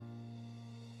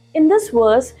In this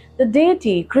verse, the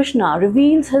deity Krishna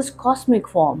reveals his cosmic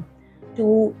form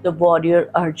to the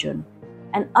warrior Arjun,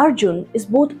 and Arjun is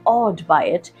both awed by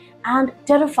it and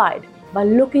terrified by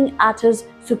looking at his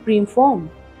supreme form.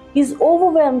 He is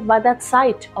overwhelmed by that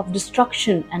sight of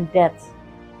destruction and death.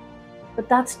 But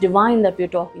that's divine that we're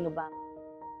talking about.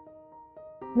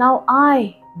 Now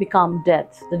I become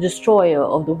death, the destroyer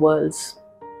of the worlds.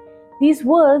 These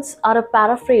words are a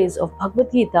paraphrase of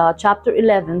Bhagavad Gita, chapter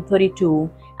 11:32,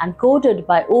 and quoted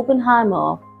by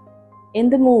Oppenheimer in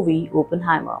the movie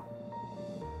Oppenheimer.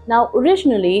 Now,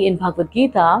 originally in Bhagavad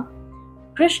Gita,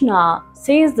 Krishna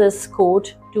says this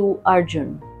quote to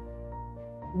Arjun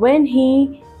when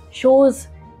he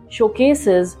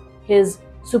showcases his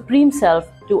supreme self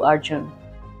to Arjun.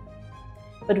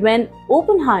 But when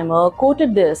Oppenheimer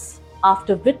quoted this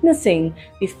after witnessing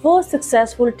the first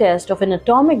successful test of an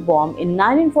atomic bomb in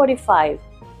 1945,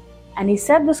 and he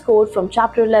said this quote from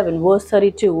chapter 11, verse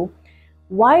 32,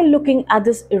 while looking at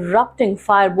this erupting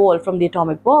fireball from the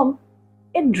atomic bomb,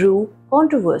 it drew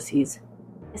controversies,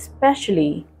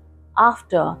 especially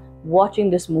after watching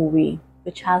this movie,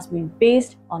 which has been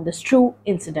based on this true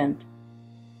incident.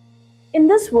 In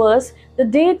this verse, the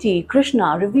deity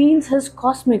Krishna reveals his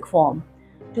cosmic form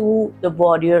to the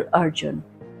warrior Arjun,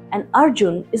 and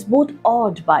Arjun is both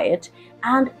awed by it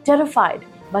and terrified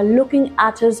by looking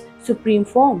at his supreme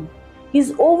form. He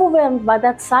is overwhelmed by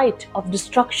that sight of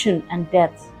destruction and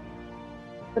death.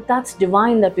 But that's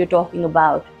divine that we're talking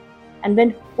about. And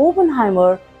when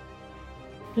Oppenheimer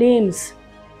claims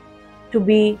to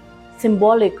be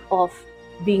symbolic of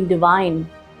being divine,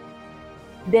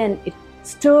 then it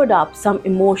stirred up some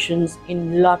emotions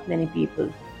in many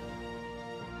people.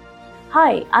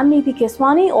 Hi, I'm Neeti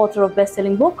Keswani, author of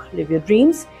best-selling book Live Your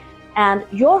Dreams, and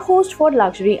your host for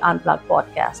Luxury Unplugged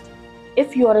podcast.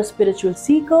 If you are a spiritual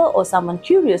seeker or someone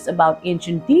curious about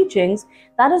ancient teachings,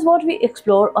 that is what we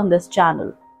explore on this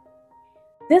channel.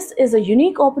 This is a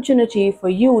unique opportunity for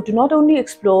you to not only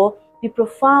explore the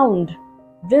profound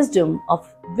wisdom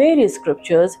of various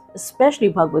scriptures, especially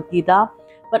Bhagavad Gita,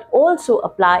 but also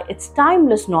apply its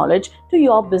timeless knowledge to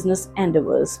your business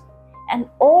endeavors. And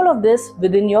all of this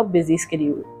within your busy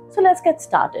schedule. So let's get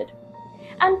started.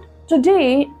 And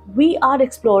today we are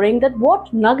exploring that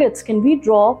what nuggets can we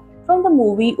draw from the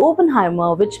movie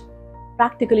Oppenheimer, which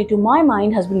practically to my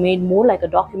mind has been made more like a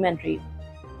documentary,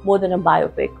 more than a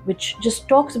biopic, which just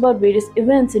talks about various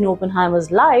events in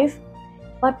Oppenheimer's life,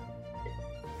 but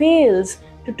fails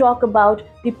to talk about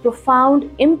the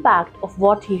profound impact of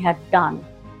what he had done.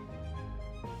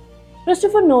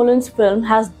 Christopher Nolan's film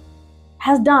has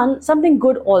done something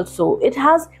good also. It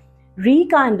has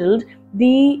rekindled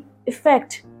the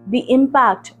effect, the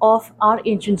impact of our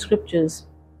ancient scriptures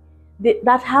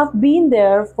that have been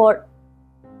there for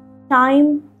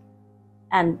time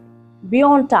and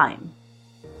beyond time.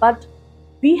 But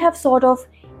we have sort of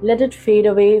let it fade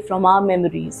away from our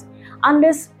memories.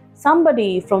 Unless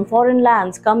somebody from foreign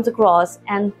lands comes across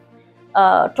and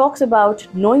talks about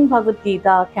knowing Bhagavad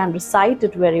Gita, can recite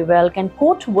it very well, can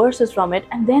quote verses from it,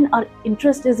 and then our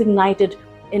interest is ignited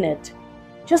in it.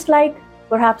 Just like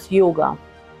perhaps yoga.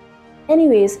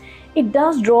 Anyways, it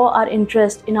does draw our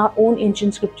interest in our own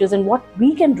ancient scriptures and what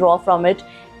we can draw from it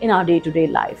in our day-to-day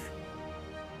life.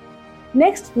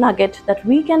 Next nugget that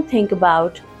we can think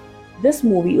about this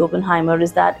movie Oppenheimer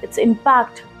is that its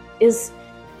impact is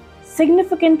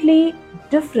significantly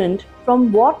different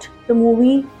from what the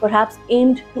movie perhaps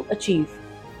aimed to achieve.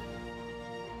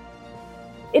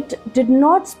 It did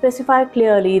not specify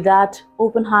clearly that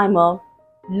Oppenheimer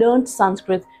learned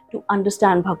Sanskrit to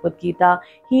understand Bhagavad Gita.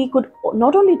 He could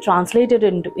not only translate it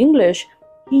into English,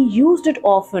 he used it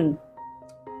often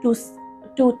to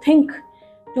think,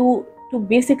 to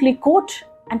basically quote,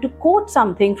 and to quote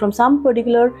something from some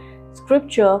particular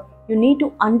scripture, you need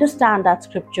to understand that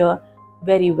scripture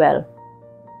very well.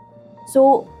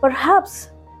 So perhaps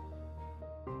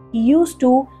he used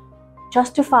to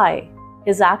justify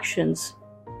his actions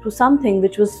through something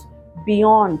which was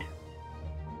beyond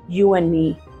you and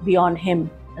me, beyond him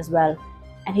as well.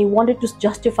 And he wanted to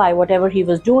justify whatever he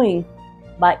was doing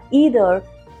by either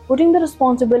putting the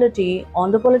responsibility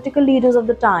on the political leaders of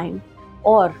the time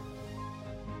or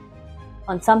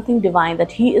on something divine,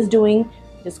 that he is doing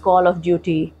his call of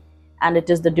duty and it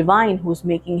is the divine who's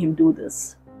making him do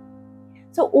this.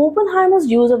 So Oppenheimer's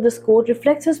use of this quote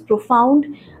reflects his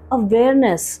profound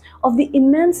awareness of the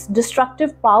immense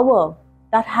destructive power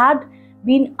that had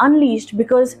been unleashed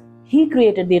because he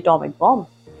created the atomic bomb.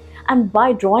 And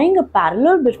by drawing a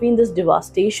parallel between this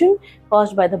devastation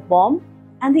caused by the bomb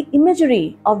and the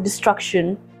imagery of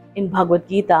destruction in Bhagavad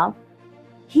Gita,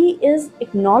 he is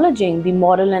acknowledging the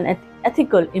moral and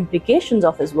ethical implications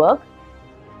of his work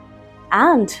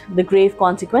and the grave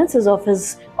consequences of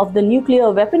the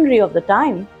nuclear weaponry of the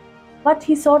time, but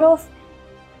he sort of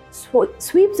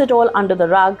sweeps it all under the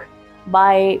rug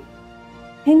by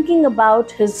thinking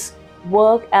about his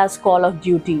work as call of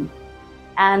duty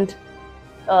and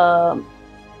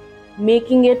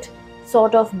making it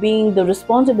sort of being the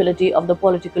responsibility of the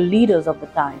political leaders of the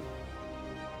time.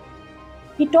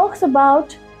 He talks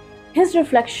about his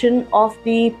reflection of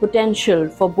the potential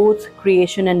for both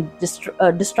creation and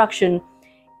destruction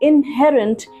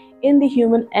inherent in the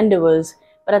human endeavors,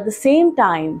 but at the same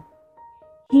time,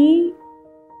 he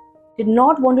did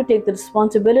not want to take the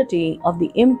responsibility of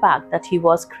the impact that he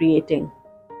was creating.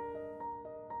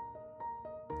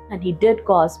 And he did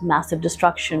cause massive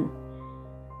destruction.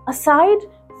 Aside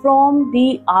from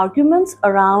the arguments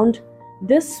around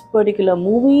this particular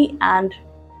movie and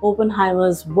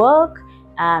Oppenheimer's work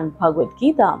and Bhagavad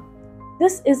Gita,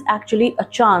 this is actually a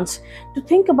chance to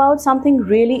think about something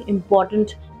really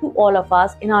important to all of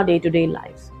us in our day-to-day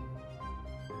lives.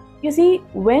 You see,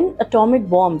 when atomic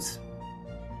bombs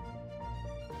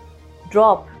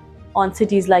drop on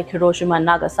cities like Hiroshima and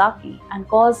Nagasaki and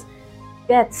cause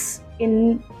deaths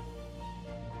in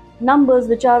numbers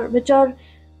which are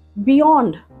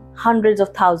beyond hundreds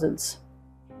of thousands,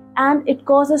 and it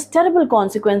causes terrible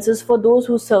consequences for those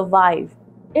who survive,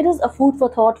 it is a food for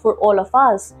thought for all of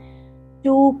us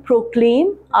to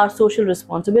proclaim our social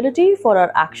responsibility for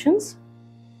our actions.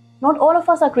 Not all of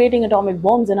us are creating atomic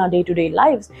bombs in our day-to-day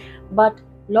lives, but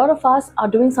a lot of us are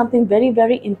doing something very,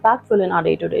 very impactful in our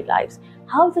day-to-day lives.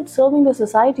 How is it serving the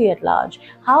society at large?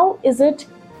 How is it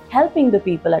helping the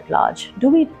people at large?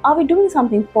 Are we doing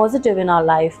something positive in our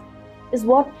life? Is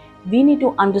what we need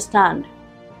to understand.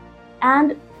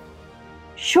 And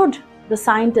should the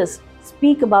scientists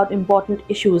speak about important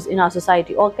issues in our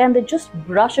society, or can they just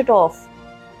brush it off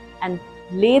and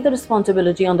lay the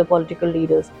responsibility on the political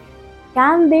leaders?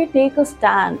 Can they take a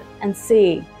stand and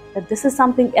say that this is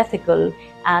something ethical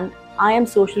and I am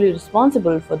socially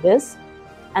responsible for this,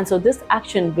 and so this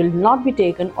action will not be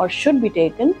taken or should be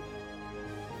taken,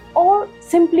 or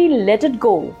simply let it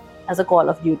go as a call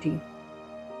of duty?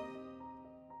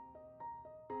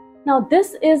 Now,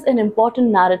 this is an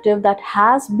important narrative that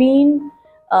has been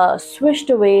swished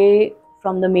away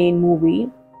from the main movie,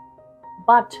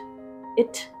 but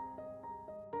it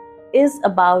is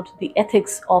about the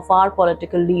ethics of our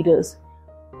political leaders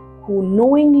who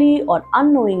knowingly or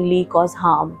unknowingly cause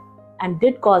harm and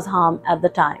did cause harm at the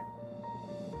time.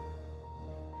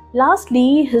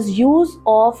 Lastly, his use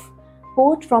of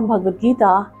quote from Bhagavad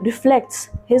Gita reflects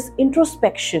his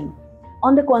introspection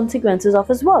on the consequences of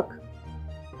his work.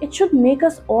 It should make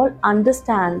us all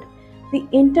understand the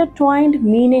intertwined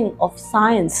meaning of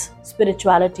science,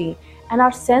 spirituality, and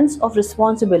our sense of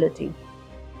responsibility.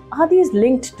 Are these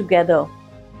linked together?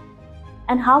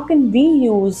 And how can we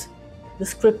use the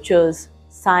scriptures,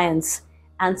 science,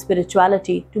 and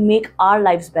spirituality to make our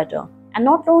lives better? And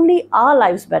not only our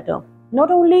lives better,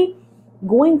 not only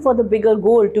going for the bigger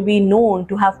goal to be known,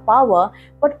 to have power,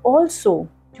 but also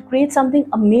to create something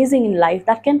amazing in life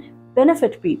that can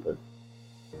benefit people.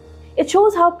 It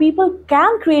shows how people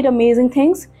can create amazing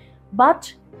things,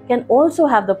 but can also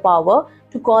have the power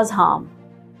to cause harm.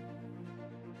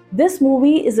 This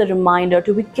movie is a reminder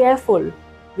to be careful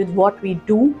with what we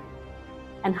do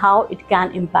and how it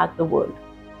can impact the world.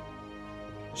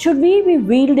 Should we be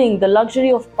wielding the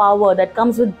luxury of power that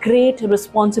comes with great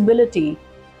responsibility,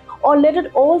 or let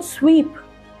it all sweep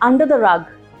under the rug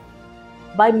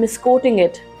by misquoting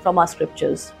it from our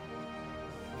scriptures,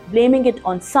 blaming it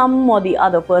on some or the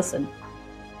other person?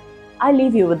 I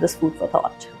leave you with this food for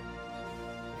thought.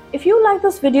 If you like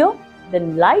this video,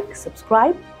 then like,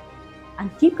 subscribe, and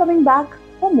keep coming back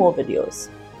for more videos.